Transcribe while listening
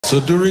So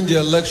during the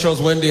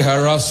elections, when they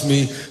harass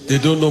me, they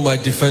don't know my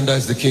defender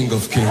is the King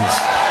of Kings.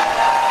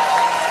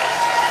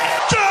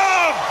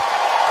 Jump!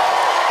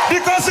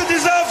 Because he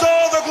deserves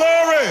all the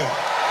glory.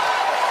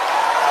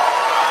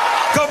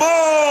 Come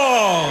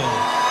on!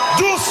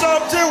 Do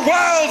something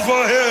wild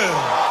for him.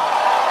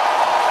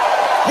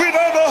 We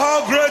don't know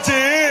how great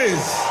he is.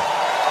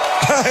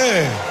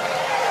 Hey.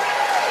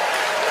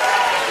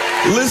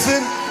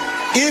 Listen,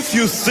 if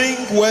you think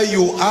where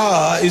you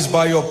are is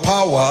by your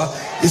power,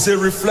 it's a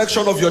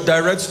reflection of your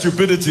direct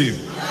stupidity.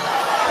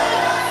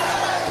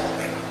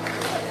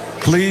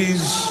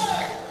 Please,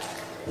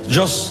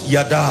 just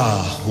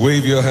yada,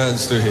 wave your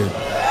hands to him.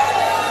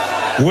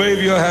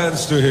 Wave your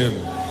hands to him.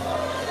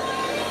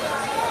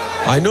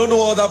 I know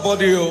no other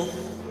body,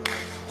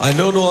 I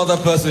know no other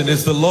person.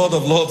 It's the Lord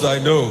of Lords I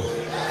know.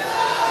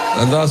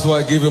 And that's why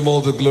I give him all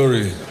the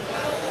glory.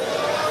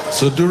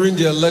 So during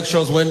the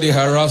elections, when they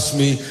harass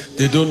me,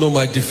 they don't know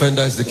my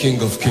defender is the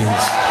King of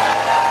Kings.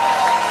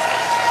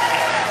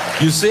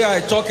 You say I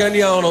talk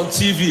anyhow on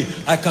TV.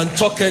 I can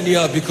talk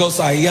anyhow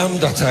because I am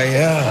that I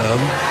am.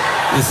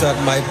 It's at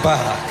my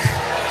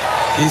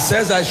back. He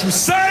says I should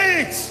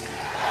say it.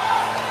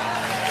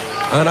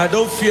 And I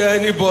don't fear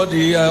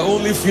anybody. I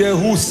only fear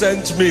who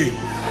sent me.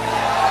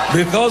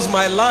 Because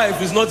my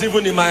life is not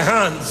even in my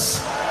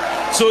hands.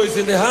 So it's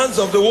in the hands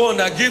of the one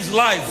that gives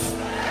life.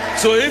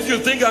 So if you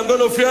think I'm going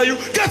to fear you,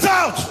 get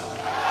out!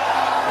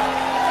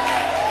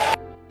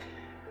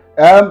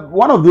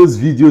 One of those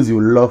videos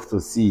you love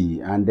to see,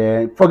 and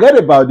then forget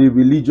about the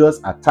religious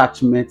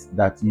attachment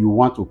that you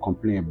want to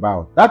complain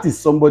about. That is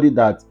somebody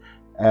that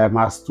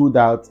has stood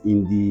out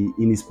in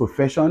his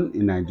profession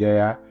in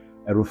Nigeria.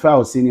 Rufai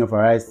Oseni of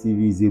Arise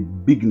TV is a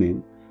big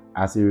name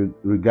as it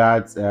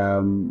regards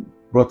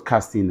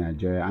broadcasting in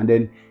Nigeria. And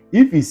then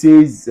if he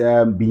says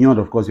beyond,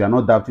 of course, we are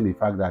not doubting the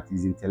fact that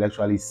he's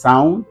intellectually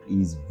sound,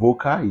 he's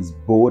vocal, he's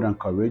bold and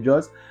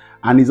courageous,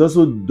 and he's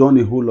also done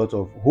a whole lot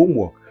of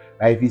homework.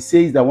 If he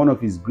says that one of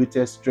his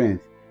greatest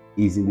strengths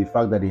is in the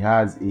fact that he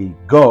has a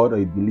God or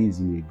he believes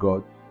in a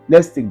God,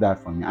 let's take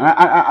that from him.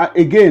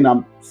 Again,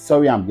 I'm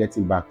sorry I'm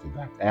getting back to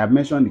that. I have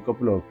mentioned a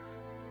couple of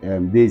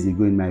days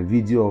ago in my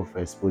video of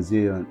expose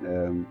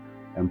on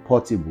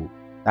Portable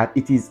that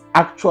it is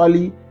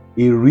actually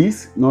a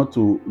risk not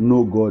to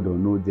know God or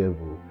know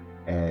devil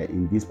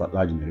in this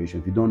particular generation.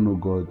 If you don't know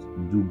God,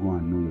 do go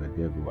and know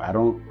your devil. I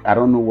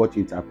don't know what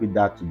you interpret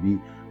that to be,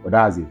 but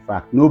that's a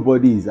fact.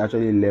 Nobody is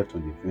actually left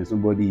on the fence.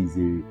 Nobody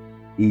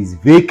is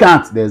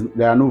vacant.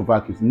 There are no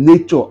vacuums.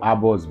 Nature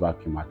harbors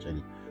vacuum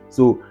actually.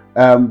 So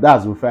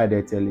that's Rufai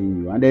there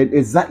telling you, and then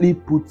exactly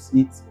puts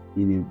it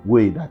in a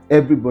way that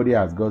everybody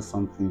has got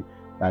something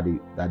that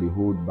they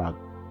hold back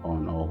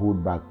on or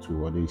hold back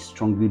to, or they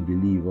strongly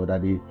believe, or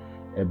that they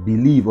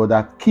believe, or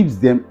that keeps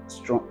them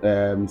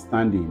strong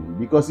standing.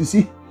 Because you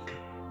see,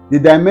 the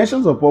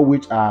dimensions upon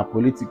which our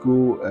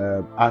political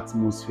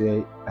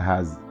atmosphere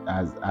has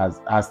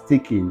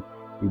taken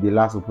in the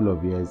last couple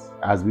of years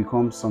has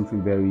become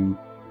something very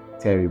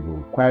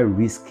terrible, quite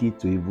risky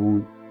to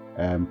even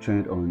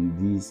tread on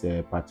these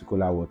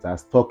particular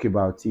waters, talk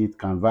about it,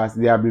 canvas.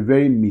 There have been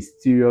very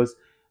mysterious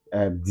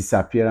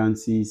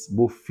disappearances,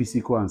 both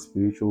physical and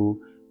spiritual,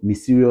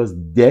 mysterious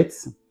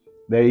deaths.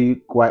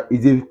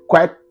 It's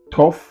quite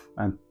tough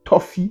and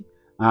toughy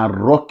and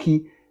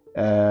rocky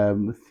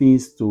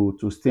things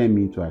to stem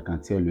into, I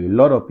can tell you. A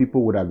lot of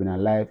people would have been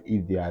alive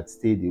if they had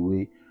stayed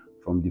away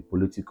from the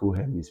political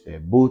hemisphere,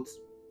 both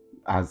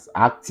as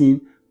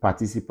acting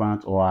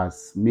participants or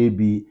as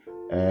maybe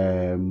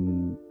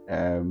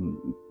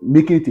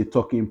making it a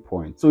talking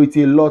point. So it's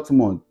a lot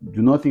more.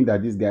 Do not think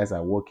that these guys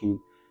are working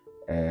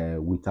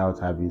without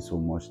having so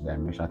much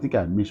dimension. I think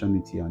I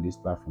mentioned it here on this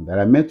platform that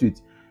I met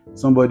with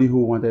somebody who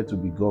wanted to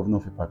be governor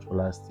of a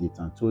particular state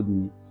and told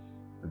me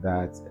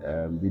that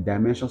the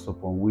dimensions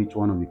upon which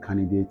one of the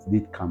candidates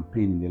did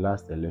campaign in the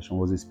last election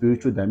was a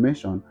spiritual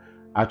dimension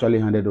actually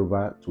handed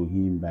over to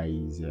him by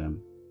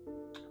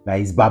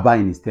his baba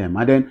in his term.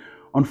 And then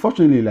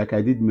unfortunately, like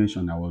I did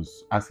mention, I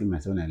was asking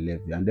myself when I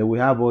left there, and then we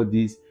have all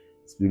this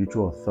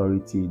spiritual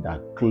authority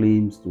that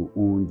claims to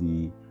own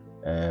the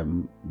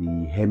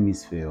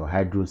hemisphere or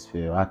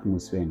hydrosphere or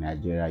atmosphere in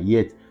Nigeria,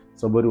 yet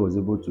somebody was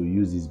able to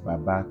use his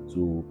baba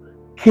to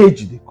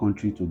cage the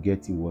country to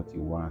get him what he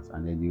wants,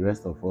 and then the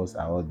rest of us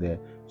are out there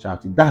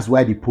shouting. That's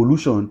why the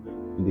pollution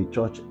in the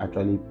church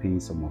actually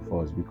pains some of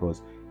us,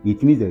 because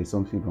it means there is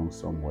something wrong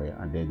somewhere,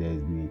 and then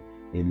there's been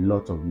a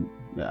lot of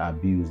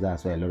abuse.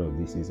 That's why a lot of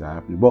these things are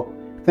happening. But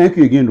thank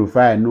you again,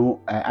 Rufai. I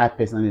know I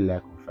personally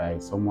like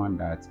Rufai, someone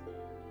that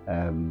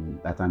I'm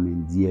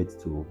endeared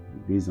to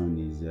based on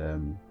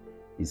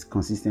his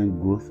consistent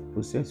growth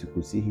process. You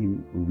could see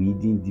him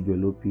reading,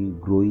 developing,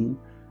 growing,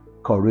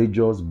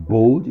 courageous,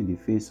 bold in the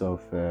face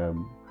of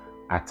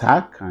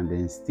attack, and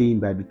then staying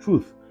by the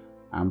truth.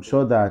 I'm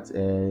sure that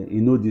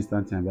in no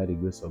distant time, by the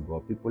grace of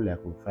God, people like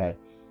Rufai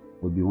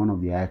will be one of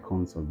the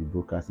icons of the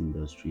broadcast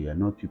industry, and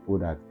not people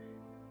that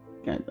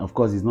can, of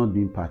course, he's not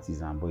being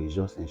partisan, but he's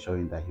just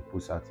ensuring that he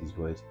puts out his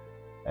voice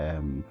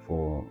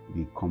for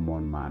the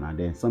common man, and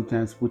then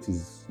sometimes puts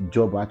his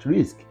job at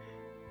risk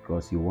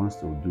because he wants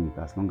to do it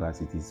as long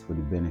as it is for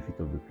the benefit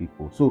of the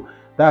people. So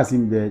that's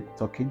him there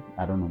talking.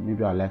 I don't know,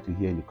 maybe I'd like to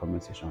hear in the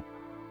comment section,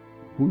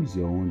 who is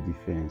your own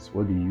defense?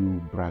 What do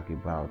you brag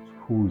about?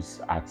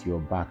 Who's at your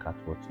back at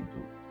what you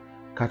do?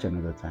 Catch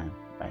another time.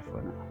 Bye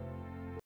for now.